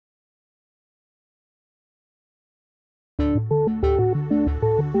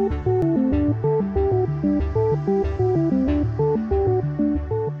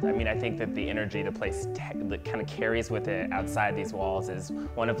that the energy the place that kind of carries with it outside these walls is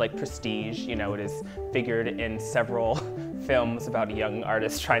one of like prestige. You know, it is figured in several films about young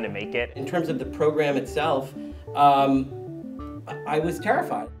artists trying to make it. In terms of the program itself, I was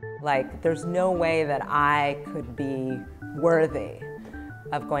terrified. Like, there's no way that I could be worthy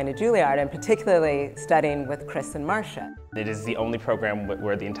of going to Juilliard, and particularly studying with Chris and Marsha. It is the only program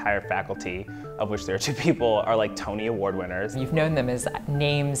where the entire faculty, of which there are 2 people, are like Tony Award winners. You've known them as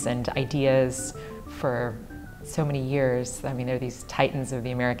names and ideas for so many years. I mean, they're these titans of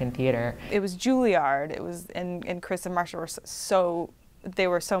the American theater. It was Juilliard. It was, and Chris and Marsha were they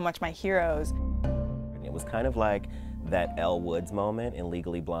were so much my heroes. It was kind of like that Elle Woods moment in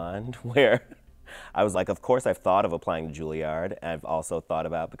Legally Blonde, where I was like, of course I've thought of applying to Juilliard. I've also thought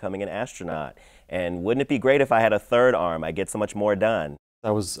about becoming an astronaut. And wouldn't it be great if I had a 3rd arm? I'd get so much more done.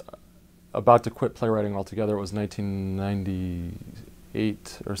 I was about to quit playwriting altogether. It was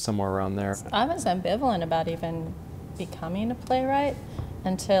 1998 or somewhere around there. I was ambivalent about even becoming a playwright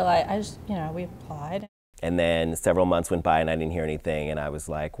until I just, you know, we applied. And then several months went by and I didn't hear anything, and I was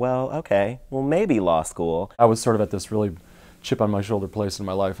like, well, okay, well, maybe law school. I was sort of at this really chip on my shoulder place in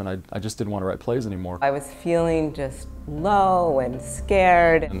my life, and I just didn't want to write plays anymore. I was feeling just low and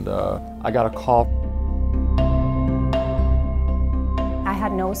scared. And I got a call. I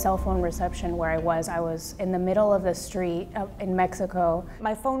had no cell phone reception where I was. I was in the middle of the street in Mexico.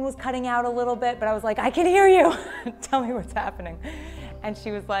 My phone was cutting out a little bit, but I was like, I can hear you. Tell me what's happening. And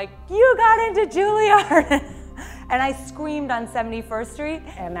she was like, you got into Juilliard. And I screamed on 71st Street.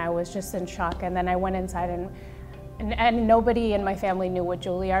 And I was just in shock. And then I went inside and nobody in my family knew what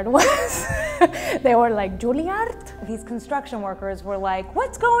Juilliard was. They were like, Juilliard? These construction workers were like,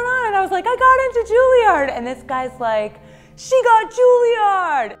 what's going on? And I was like, I got into Juilliard. And this guy's like, she got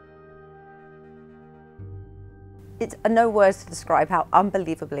Juilliard. It's no words to describe how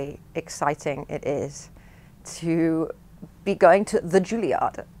unbelievably exciting it is to be going to the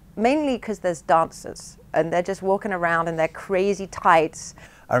Juilliard, mainly because there's dancers and they're just walking around in their crazy tights.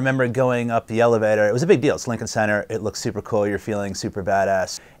 I remember going up the elevator. It was a big deal. It's Lincoln Center. It looks super cool. You're feeling super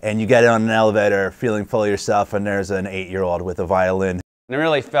badass. And you get on an elevator feeling full of yourself, and there's an 8-year-old with a violin. And it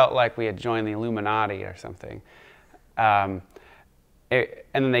really felt like we had joined the Illuminati or something. And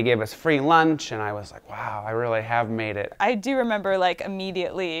then they gave us free lunch, and I was like, wow, I really have made it. I do remember like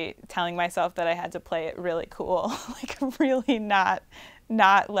immediately telling myself that I had to play it really cool, like really not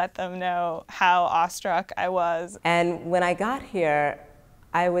let them know how awestruck I was. And when I got here,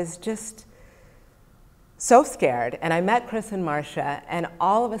 I was just so scared, and I met Chris and Marsha, and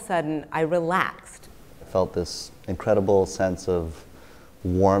all of a sudden I relaxed. I felt this incredible sense of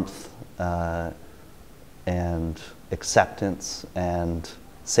warmth and acceptance and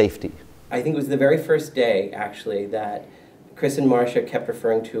safety. I think it was the very first day, actually, that Chris and Marsha kept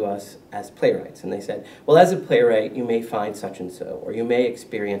referring to us as playwrights. And they said, well, as a playwright, you may find such and so, or you may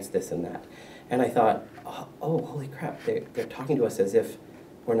experience this and that. And I thought, oh holy crap, they're talking to us as if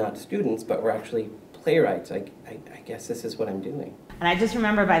we're not students, but we're actually playwrights. I guess this is what I'm doing. And I just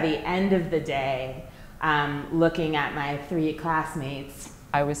remember by the end of the day, looking at my 3 classmates.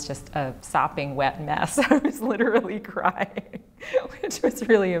 I was just a sopping wet mess. I was literally crying, which was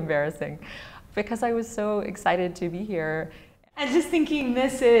really embarrassing because I was so excited to be here. And just thinking,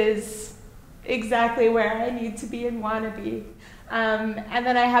 this is exactly where I need to be and want to be. And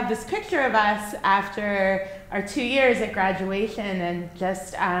then I have this picture of us after our 2 years at graduation, and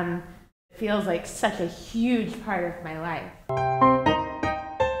just it feels like such a huge part of my life.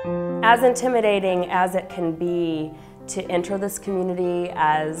 As intimidating as it can be to enter this community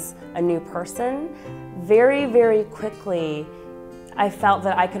as a new person, very, very quickly I felt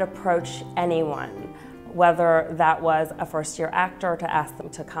that I could approach anyone, whether that was a first-year actor to ask them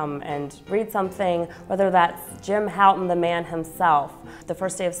to come and read something, whether that's Jim Houghton, the man himself. The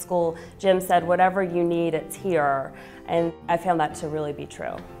first day of school, Jim said, whatever you need, it's here. And I found that to really be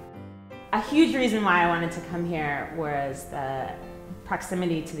true. A huge reason why I wanted to come here was the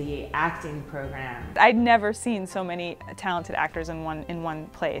proximity to the acting program. I'd never seen so many talented actors in one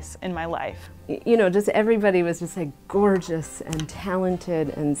place in my life. You know, just everybody was just like gorgeous and talented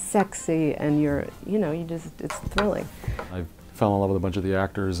and sexy, and it's thrilling. I fell in love with a bunch of the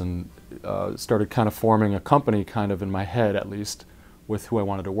actors and started kind of forming a company, kind of in my head at least, with who I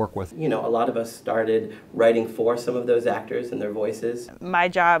wanted to work with. You know, a lot of us started writing for some of those actors and their voices. My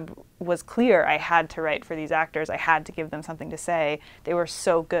job was clear. I had to write for these actors. I had to give them something to say. They were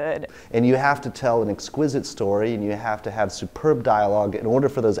so good. And you have to tell an exquisite story, and you have to have superb dialogue in order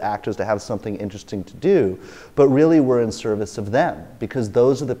for those actors to have something interesting to do. But really, we're in service of them, because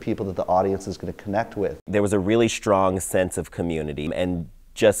those are the people that the audience is going to connect with. There was a really strong sense of community, and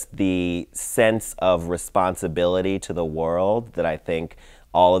just the sense of responsibility to the world that I think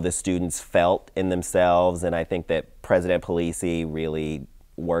all of the students felt in themselves, and I think that President Polisi really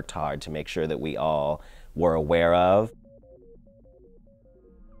worked hard to make sure that we all were aware of.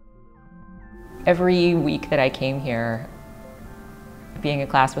 Every week that I came here, being in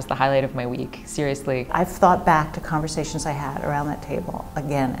class was the highlight of my week, seriously. I've thought back to conversations I had around that table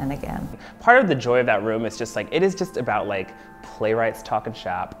again and again. Part of the joy of that room is just like, it is just about like playwrights talking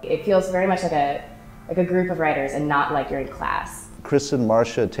shop. It feels very much like a group of writers and not like you're in class. Chris and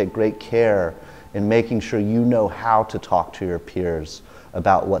Marsha take great care in making sure you know how to talk to your peers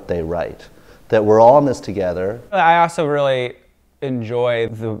about what they write. That we're all in this together. I also really enjoy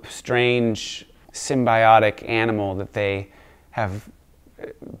the strange symbiotic animal that they have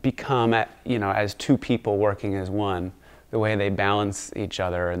become, as two people working as one. The way they balance each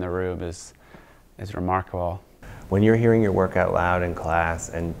other in the room is remarkable. When you're hearing your work out loud in class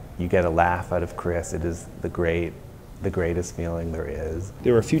and you get a laugh out of Chris, it is the greatest feeling there is.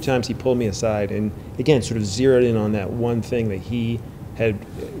 There were a few times he pulled me aside and, again, sort of zeroed in on that one thing that he had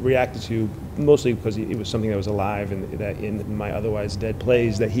reacted to, mostly because it was something that was alive and that in my otherwise dead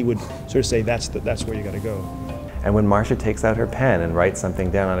plays, that he would sort of say, that's where you got to go. And when Marsha takes out her pen and writes something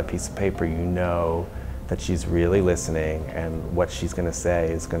down on a piece of paper, you know that she's really listening, and what she's going to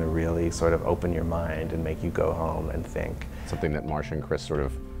say is going to really sort of open your mind and make you go home and think. Something that Marsha and Chris sort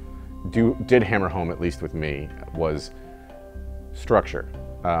of did hammer home, at least with me, was structure.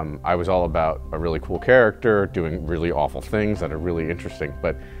 I was all about a really cool character doing really awful things that are really interesting,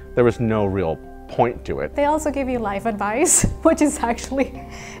 but there was no real point to it. They also give you life advice, which is actually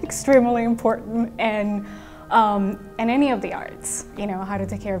extremely important in any of the arts. You know, how to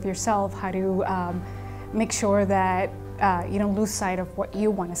take care of yourself, how to make sure that you don't lose sight of what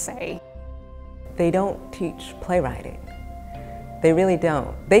you want to say. They don't teach playwriting. They really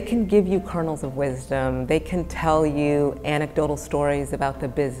don't. They can give you kernels of wisdom. They can tell you anecdotal stories about the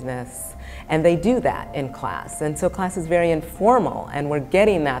business. And they do that in class. And so class is very informal, and we're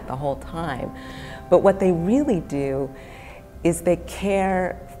getting that the whole time. But what they really do is they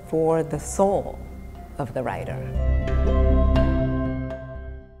care for the soul of the writer.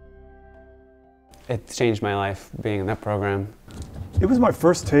 It's changed my life being in that program. It was my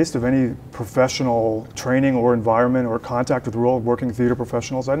first taste of any professional training or environment or contact with real working theater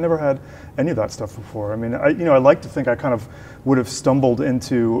professionals. I'd never had any of that stuff before. I mean, I like to think I kind of would have stumbled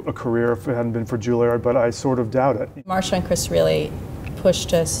into a career if it hadn't been for Juilliard, but I sort of doubt it. Marsha and Chris really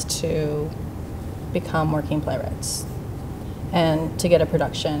pushed us to become working playwrights and to get a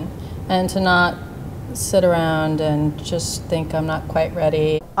production and to not sit around and just think I'm not quite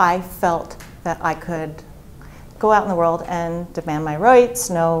ready. I felt that I could go out in the world and demand my rights,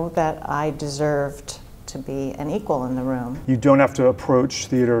 know that I deserved to be an equal in the room. You don't have to approach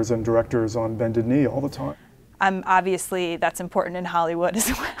theaters and directors on bended knee all the time. Obviously, that's important in Hollywood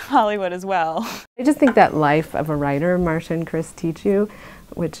as well. I just think that life of a writer, Marsha and Chris teach you,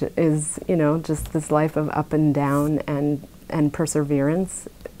 which is, just this life of up and down and perseverance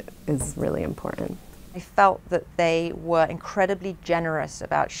is really important. I felt that they were incredibly generous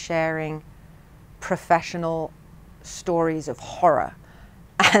about sharing professional stories of horror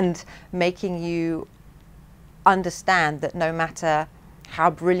and making you understand that no matter how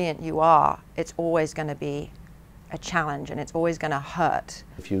brilliant you are, it's always going to be a challenge and it's always going to hurt.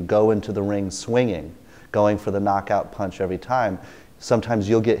 If you go into the ring swinging, going for the knockout punch every time, sometimes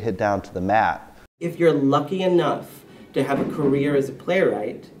you'll get hit down to the mat. If you're lucky enough to have a career as a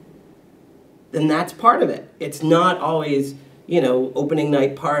playwright, then that's part of it. It's not always, opening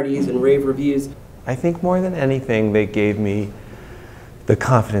night parties and rave reviews. I think more than anything, they gave me the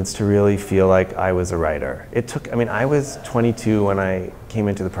confidence to really feel like I was a writer. I was 22 when I came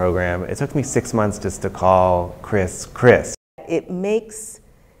into the program. It took me 6 months just to call Chris, Chris. It makes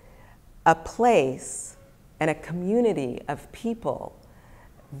a place and a community of people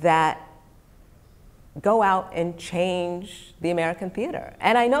that go out and change the American theater.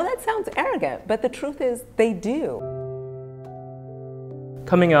 And I know that sounds arrogant, but the truth is they do.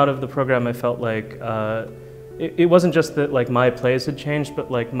 Coming out of the program, I felt like it wasn't just that my plays had changed, but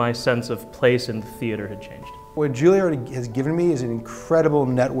my sense of place in the theater had changed. What Juilliard has given me is an incredible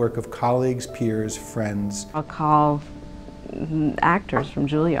network of colleagues, peers, friends. I'll call actors from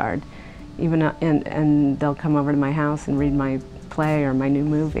Juilliard, and they'll come over to my house and read my play or my new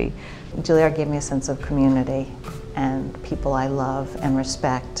movie. Juilliard gave me a sense of community and people I love and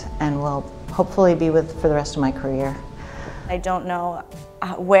respect and will hopefully be with for the rest of my career. I don't know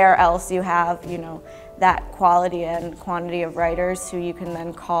where else you have, that quality and quantity of writers who you can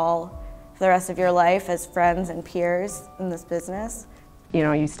then call for the rest of your life as friends and peers in this business. You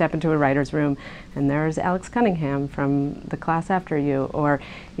know, you step into a writer's room and there's Alex Cunningham from the class after you. Or,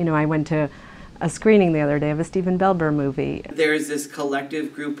 you know, I went to a screening the other day of a Steven Belber movie. There's this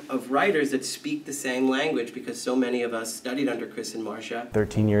collective group of writers that speak the same language because so many of us studied under Chris and Marsha.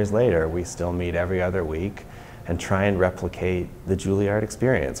 13 years later, we still meet every other week and try and replicate the Juilliard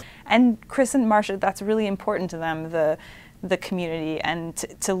experience. And Chris and Marsha, that's really important to them, the community, and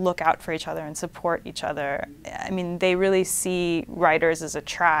to look out for each other and support each other. I mean, they really see writers as a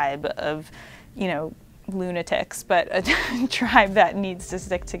tribe of, you know, lunatics, but a tribe that needs to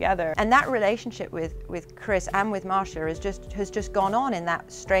stick together. And that relationship with Chris and with Marsha has just gone on in that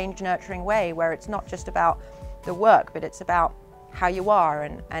strange, nurturing way where it's not just about the work, but it's about how you are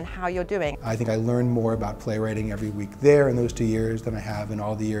and how you're doing. I think I learned more about playwriting every week there in those 2 years than I have in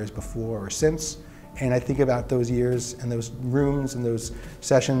all the years before or since. And I think about those years and those rooms and those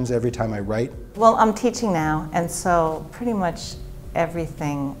sessions every time I write. Well, I'm teaching now, and so pretty much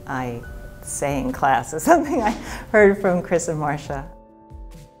everything I say in class is something I heard from Chris and Marsha.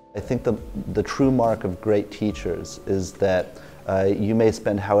 I think the true mark of great teachers is that you may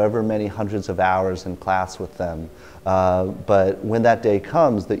spend however many hundreds of hours in class with them, but when that day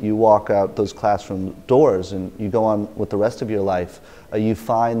comes that you walk out those classroom doors and you go on with the rest of your life, you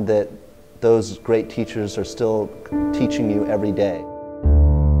find that those great teachers are still teaching you every day.